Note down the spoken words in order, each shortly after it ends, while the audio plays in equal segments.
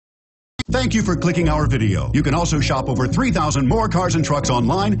Thank you for clicking our video. You can also shop over 3,000 more cars and trucks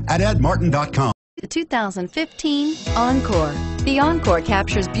online at edmartin.com. The 2015 Encore. The Encore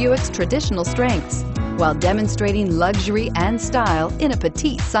captures Buick's traditional strengths while demonstrating luxury and style in a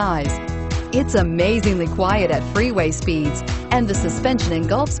petite size. It's amazingly quiet at freeway speeds, and the suspension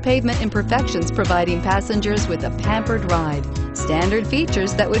engulfs pavement imperfections, providing passengers with a pampered ride. Standard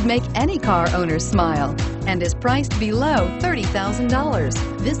features that would make any car owner smile, and is priced below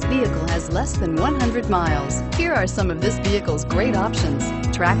 $30,000. This vehicle has less than 100 miles. Here are some of this vehicle's great options: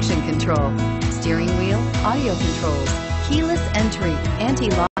 traction control, steering wheel audio controls, keyless entry,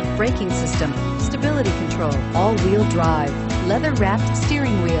 anti-lock braking system, stability control, all-wheel drive, leather-wrapped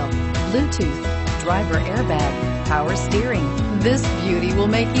steering wheel, Bluetooth, driver airbag, power steering. This beauty will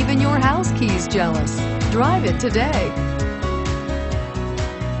make even your house keys jealous. Drive it today.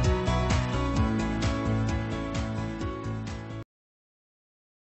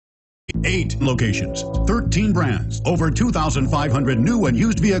 8 locations, 13 brands, over 2,500 new and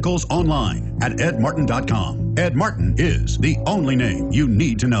used vehicles online at edmartin.com. Ed Martin is the only name you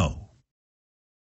need to know.